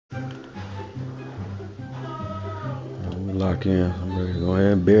Lock in. I'm ready to go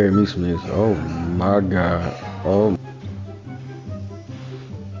ahead and bury me some niggas. Oh my god. Oh.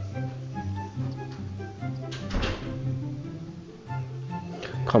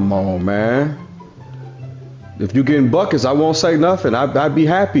 Come on, man. If you getting buckets, I won't say nothing. I'd be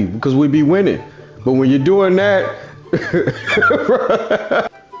happy because we be winning. But when you're doing that,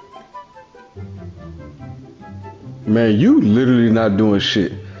 man, you literally not doing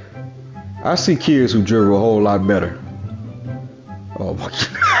shit. I see kids who dribble a whole lot better. Oh my god.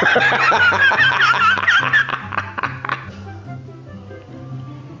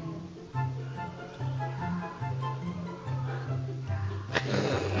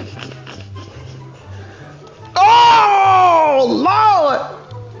 Oh Lord.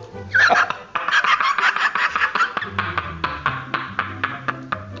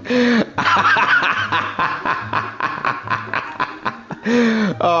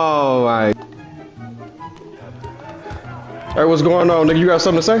 Oh my. Hey, what's going on, nigga? You got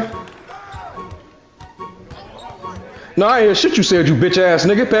something to say? No, I ain't hear shit you said, you bitch ass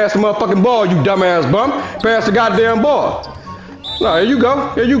nigga. Pass the motherfucking ball, you dumbass bum. Pass the goddamn ball. No, here you go.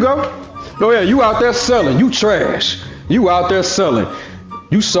 Here you go. Oh yeah, you out there selling. You trash. You out there selling.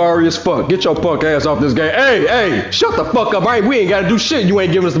 You sorry as fuck. Get your punk ass off this game. Hey, shut the fuck up. We ain't gotta do shit. You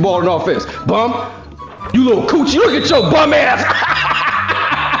ain't giving us the ball in offense. Bum. You little coochie. Look at your bum ass.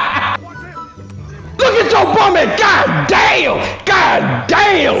 Look at your bum ass. God damn. God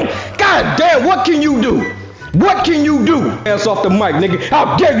damn. God damn. What can you do? What can you do? Ass off the mic, nigga.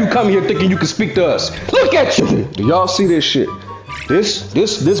 How dare you come here thinking you can speak to us? Look at you. Do y'all see this shit?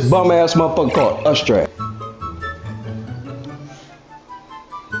 This bum ass motherfucker called us trash.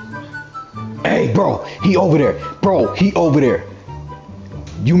 Hey, bro, he over there. Bro, he over there.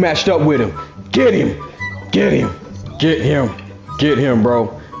 You matched up with him. Get him. Get him. Get him. Get him,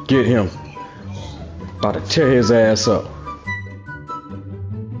 bro. Get him. About to tear his ass up.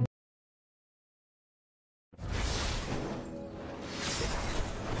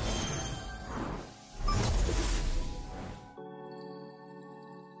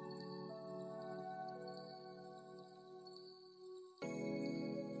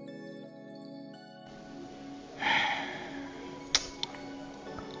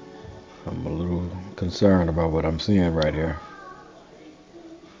 I'm a little concerned about what I'm seeing right here.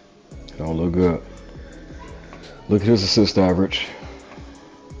 It don't look good. Look at his assist average.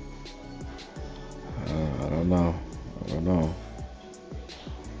 I don't know. I don't know.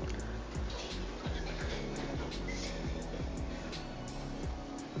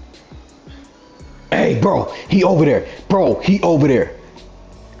 Hey, bro, he over there. Bro, he over there.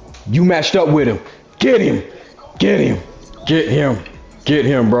 You matched up with him. Get him. Get him. Get him. Get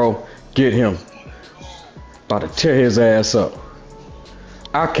him, bro. Get him. About to tear his ass up.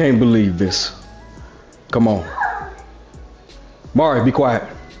 I can't believe this. Come on. Mari, be quiet.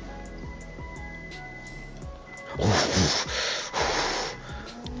 Come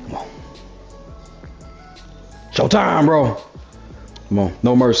on. Showtime, bro. Come on.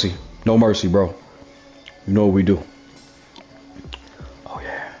 No mercy. No mercy, bro. You know what we do. Oh,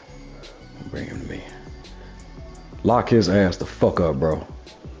 yeah. Bring him to me. Lock his ass the fuck up, bro.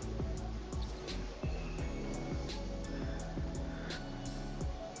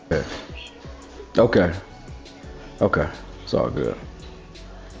 Okay. Okay. It's all good.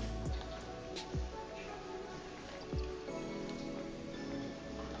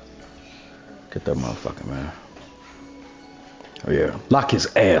 Get that motherfucker, man. Oh, yeah. Lock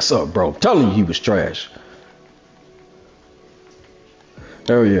his ass up, bro. Telling you he was trash.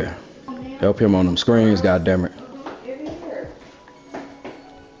 Hell yeah. Help him on them screens, goddammit.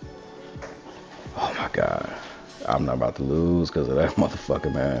 Oh, my God. I'm not about to lose because of that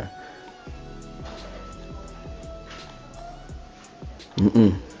motherfucker, man.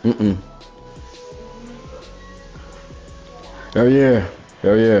 Hell yeah.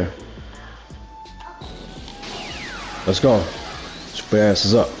 Hell yeah. Let's go. Get your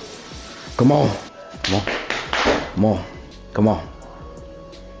asses up. Come on. Come on. Come on. Come on.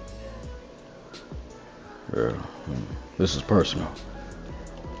 Yeah. This is personal.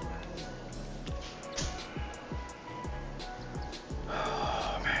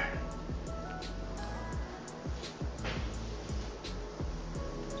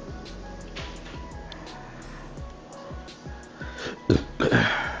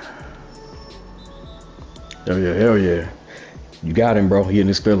 Hell yeah, hell yeah. You got him, bro. He in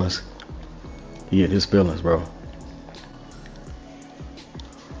his feelings. He in his feelings, bro.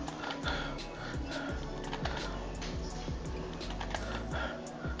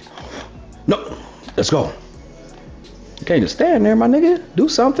 No, let's go. You can't just stand there, my nigga. Do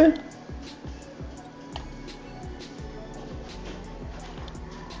something.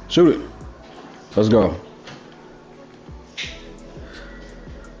 Shoot it. Let's go.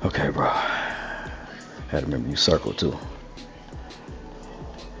 Okay, bro. Had to remember you circle too.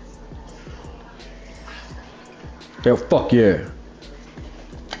 Hell, fuck yeah.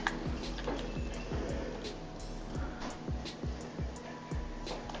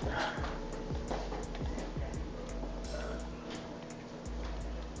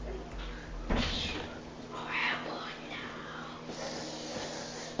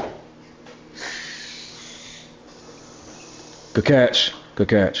 Good catch. Good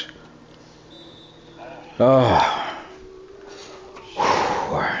catch. Oh.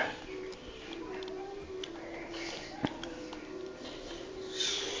 All right.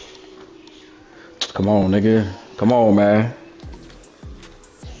 Come on, nigga. Come on, man.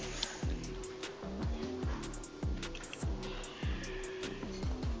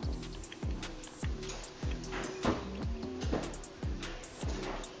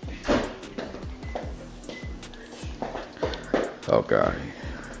 Okay.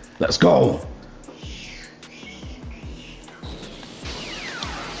 Let's go.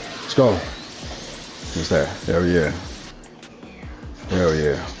 Let's go. What's that? Hell yeah. Hell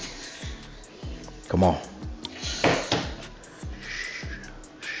yeah. Come on.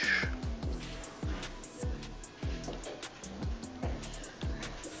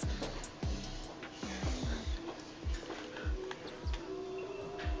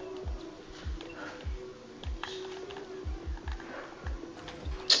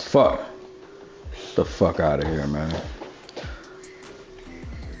 Fuck. Get the fuck out of here, man.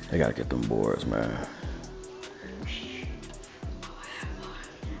 They gotta get them boards, man.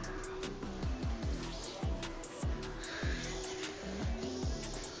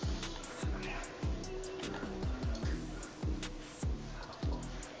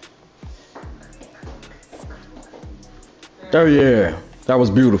 Oh yeah, that was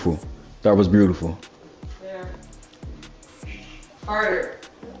beautiful. That was beautiful. Yeah. Harder.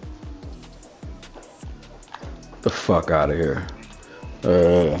 The fuck out of here.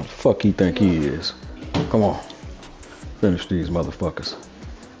 Fuck he think he is. Come on. Finish these motherfuckers.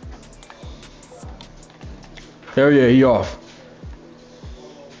 Hell yeah, he off.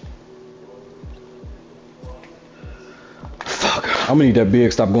 Fuck. I'm gonna need that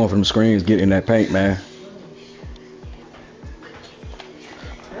big stop going from the screens, get in that paint, man.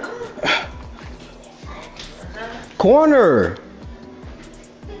 Corner.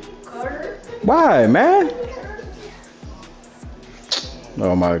 Carter? Why, man?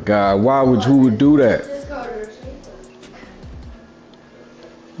 Oh my God! Why would who would do that? This Carter.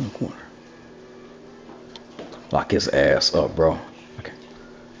 Corner. Lock his ass up, bro. Okay.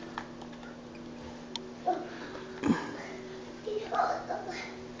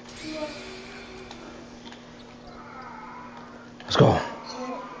 Let's go.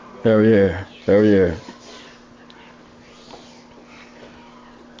 Hell yeah. Hell yeah.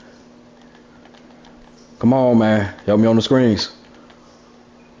 Come on, man. Help me on the screens.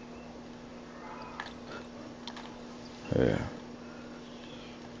 Yeah.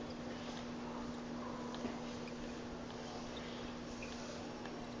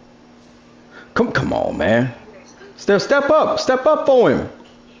 Come on, man. Step up for him.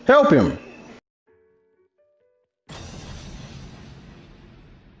 Help him.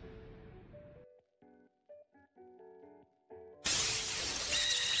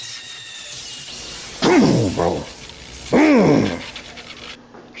 Boom, bro. Boom.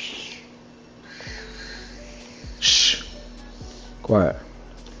 Shh. Quiet.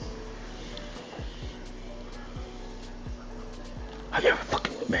 Yeah,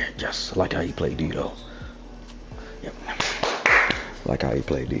 fucking man, just like how he played D though. Yep. Like how he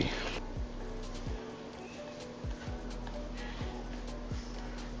played D.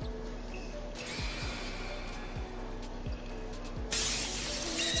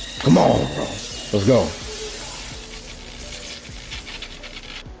 Come on, bro. Let's go.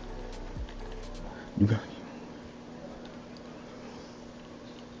 You got it.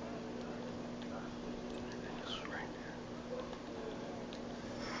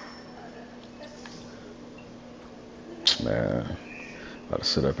 Man, gotta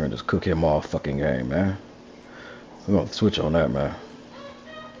sit up here and just cook him all fucking game, man. We're gonna switch on that, man.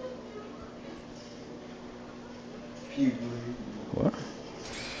 What?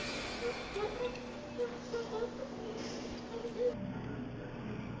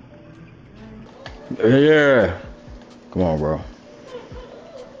 Yeah. Come on, bro.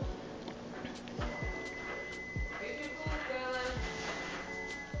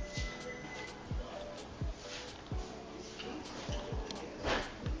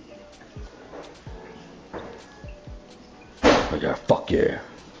 Oh yeah, fuck yeah.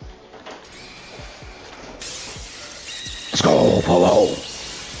 Buffalo.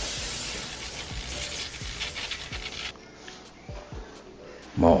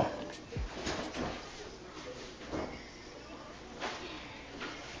 Come on.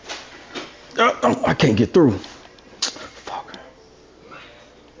 I can't get through. Fuck.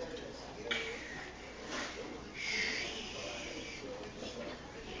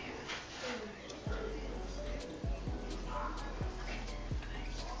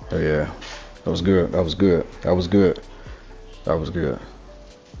 Oh yeah. That was good. That was good. That was good. That was good.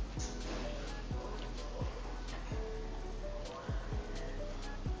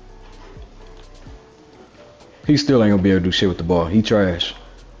 He still ain't gonna be able to do shit with the ball. He trash.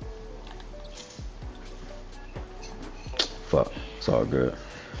 Fuck. It's all good.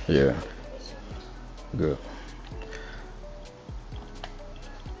 Yeah. Good.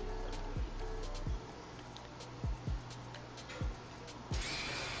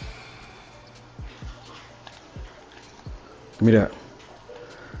 Give me that.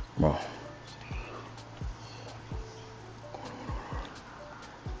 Come on.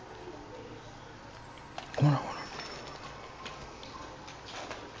 Come on.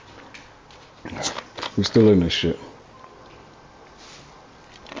 We still in this shit.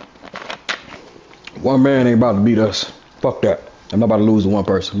 One man ain't about to beat us. Fuck that. I'm not about to lose to one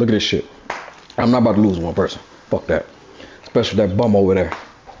person. Look at this shit. I'm not about to lose to one person. Fuck that. Especially that bum over there.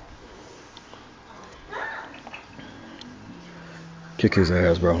 Kick his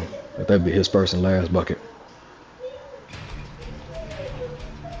ass, bro. Let that be his first and last bucket.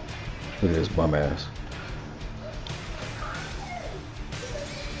 Look at this bum ass.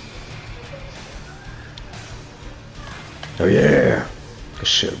 Oh yeah. Good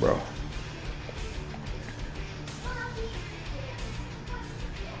shit, bro.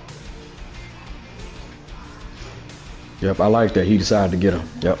 Yep, I like that he decided to get him.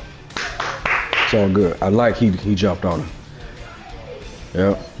 Yep. It's all good. I like he jumped on him.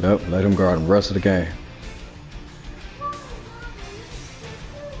 Yep, let him guard him the rest of the game.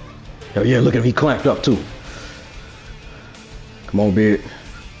 Hell yeah, look at him, he clamped up too. Come on, big.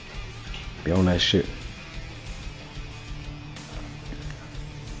 Be on that shit.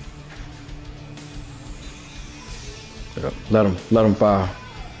 Yep, let him fire.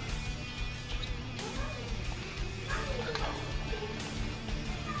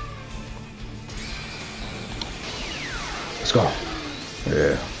 Let's go.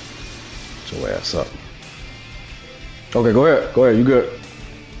 Yeah. Get your ass up. Okay, go ahead. Go ahead. You good.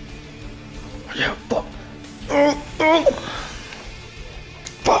 Yeah, fuck.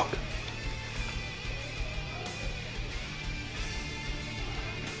 Fuck.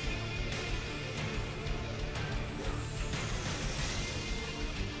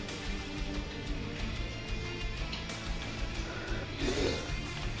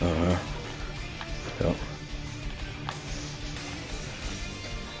 Yep.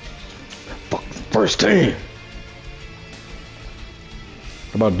 First team.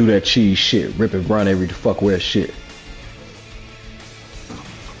 I'm about to do that cheese shit. Rip and run every fuck where shit.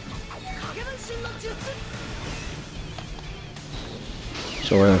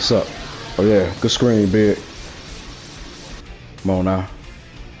 Show your ass up. Oh yeah, good screen, big. Come on now.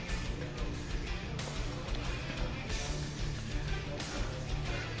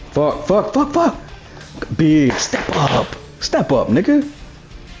 Fuck. Big, step up. Step up, nigga.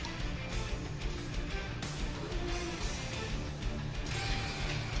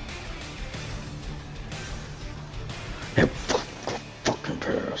 Yeah, fucking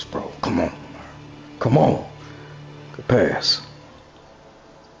pass, bro. Come on. Come on. Good pass.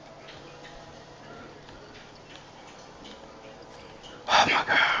 Oh my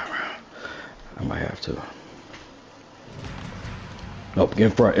God, bro. I might have to. Nope,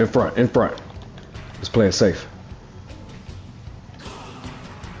 in front. Let's play it safe.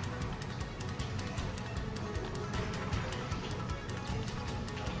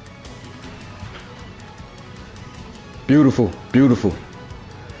 Beautiful.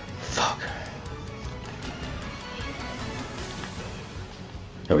 Fuck.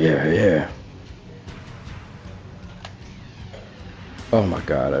 Oh yeah. Oh my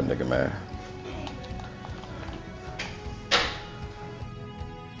God, that nigga, man.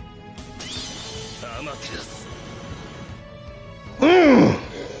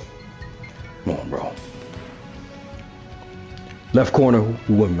 Come on, bro. Left corner,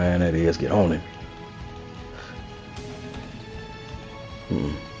 who man that is, get on it.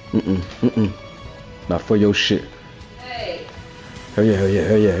 Not for your shit. Hey. Hell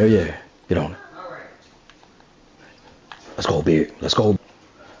yeah. Get on it. All right. Let's go, big. Let's go.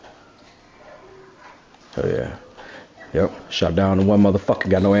 Hell yeah. Yep. Shot down to one motherfucker.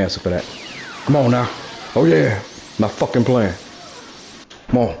 Got no answer for that. Come on now. Oh yeah. Not fucking playing.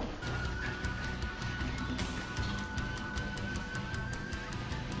 Come on.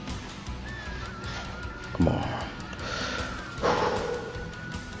 Come on.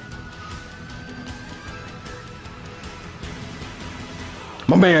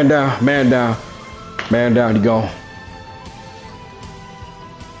 My man down, man down. Man down, he gone.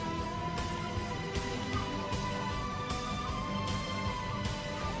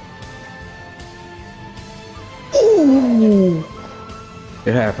 Ooh.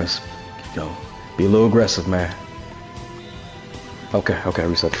 It happens. Yo, be a little aggressive, man. Okay,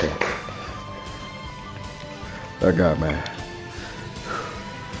 reset the clock. That guy, man.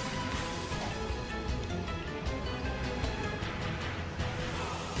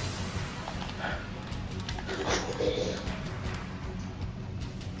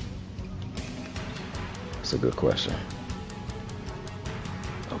 That's a good question.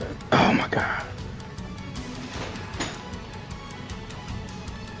 Okay. Oh my God.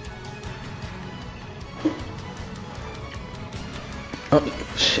 Oh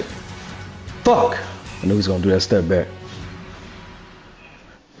shit. Fuck. I knew he was gonna do that step back.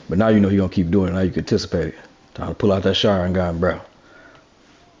 But now you know he's gonna keep doing it. Now you can anticipate it. Time to pull out that Sharon gun, bro.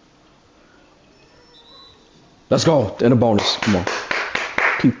 Let's go. And a bonus. Come on.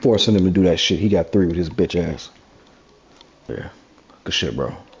 Keep forcing him to do that shit. He got 3 with his bitch ass. Yeah. Good shit,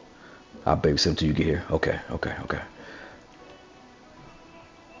 bro. I'll babysit him till you get here. Okay.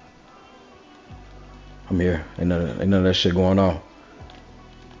 I'm here. Ain't none of that shit going on.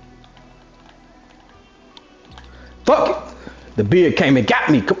 Fuck it. The big came and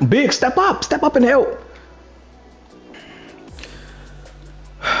got me. Come, big, step up and help.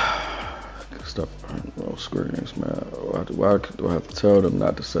 Stop roll screens, man. Why do I have to tell them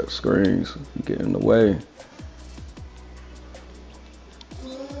not to set screens? You get in the way.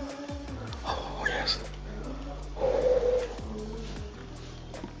 Oh yes.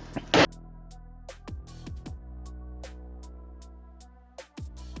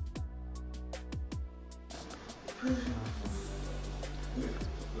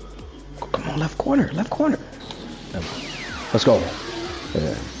 Come on, left corner. Let's go.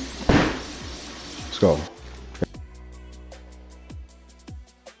 Yeah. Let's go.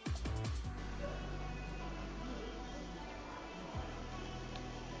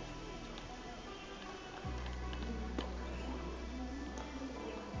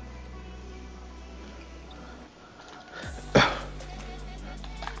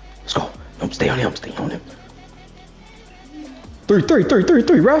 Let's go. Don't stay on him.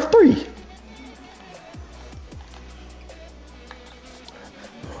 3, Ralph, 3.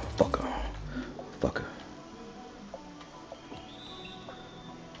 Fucker.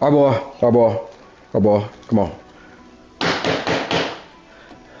 Our ball. Come on. Let's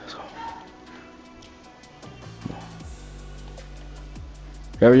go.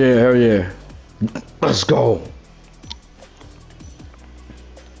 Hell yeah. Let's go.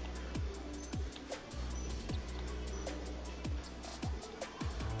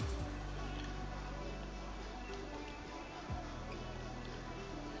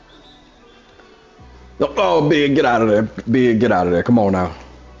 Oh, Big, get out of there. Big, get out of there. Come on now.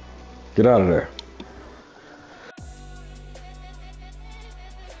 Get out of there.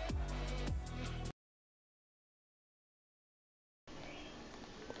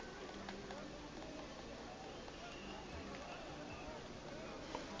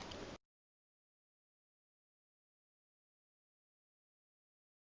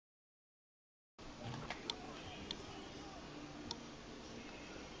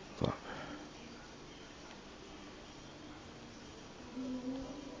 Fuck.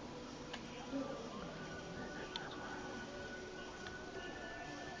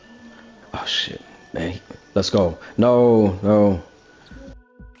 Oh shit, man. Let's go. No.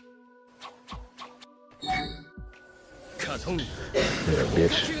 Yeah,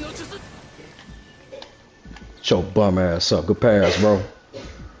 bitch. Shut your bum ass up. Good pass, bro.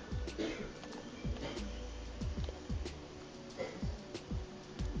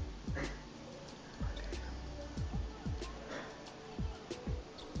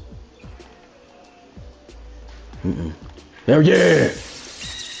 Hell yeah!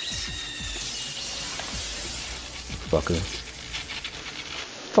 Fucker.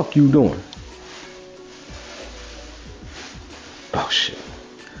 Fuck you doing? Oh shit.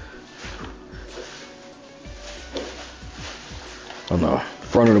 Oh no.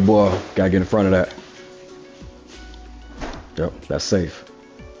 Front of the ball. Gotta get in front of that. Yep, that's safe.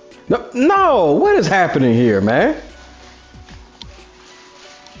 No! What is happening here, man?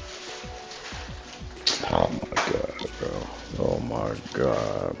 Oh my god, bro. Oh my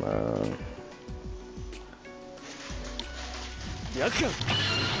god, man.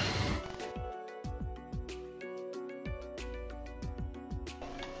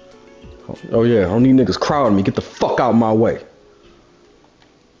 Oh yeah, I don't need niggas crowding me. Get the fuck out of my way.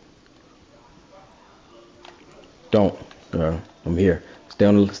 Don't. I'm here. Stay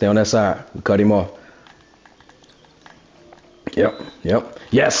on that side. We cut him off. Yep.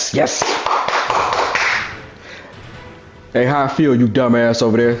 Yes. Hey, how I feel, you dumbass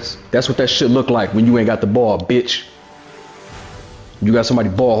over there? That's what that shit look like when you ain't got the ball, bitch. You got somebody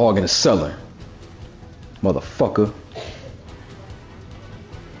ball hogging the cellar. Motherfucker.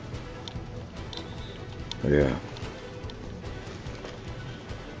 Yeah.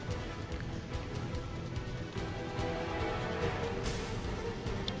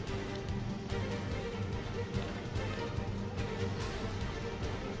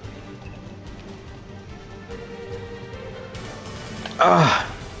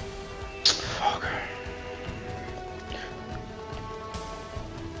 Fuck.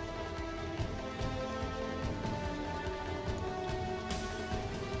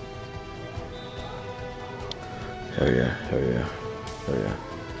 Hell yeah.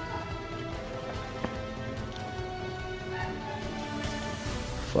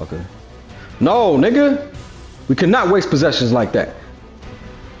 Fucker. No, nigga. We cannot waste possessions like that.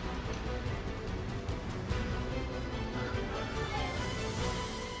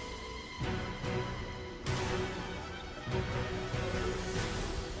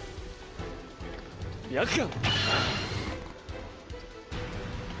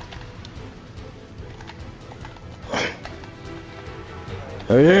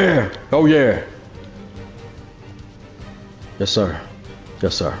 Oh yeah. Oh yeah. Yes sir.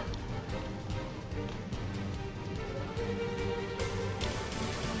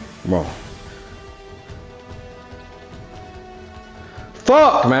 Come on.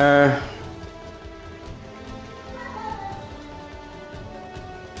 Fuck, man.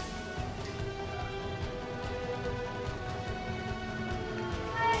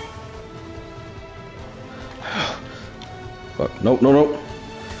 Fuck. Nope.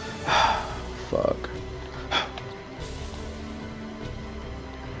 Fuck.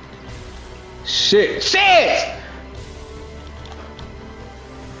 Shit!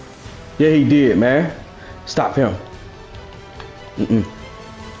 Yeah, he did, man. Stop him.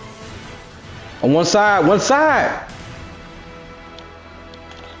 On one side.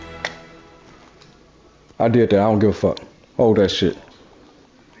 I did that. I don't give a fuck. Hold that shit.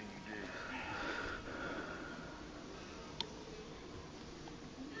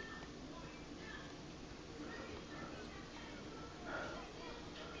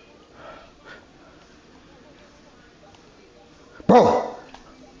 Bro!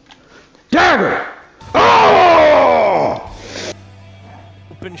 Dagger! Oh!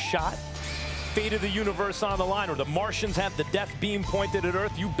 Open shot. Fate of the universe on the line, or the Martians have the death beam pointed at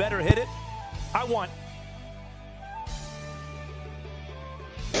Earth. You better hit it. I want.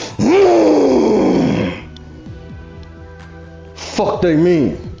 Fuck they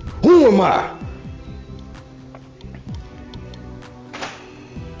mean? Who am I?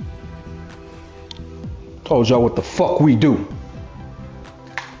 Told y'all what the fuck we do.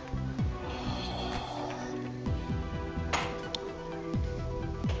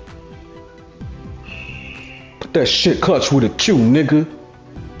 Put that shit clutch with a Q, nigga.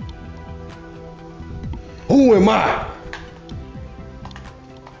 Who am I?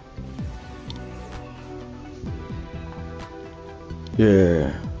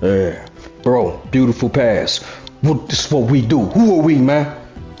 Yeah. Bro, beautiful pass. This is what we do. Who are we, man?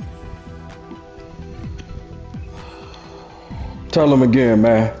 Tell them again,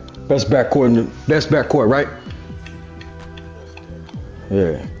 man. Best backcourt, right?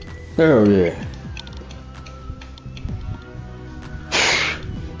 Yeah. Hell yeah.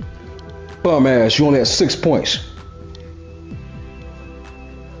 Bum ass, you only had 6 points.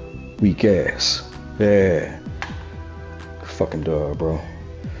 Weak ass. Yeah. Fucking dog, bro.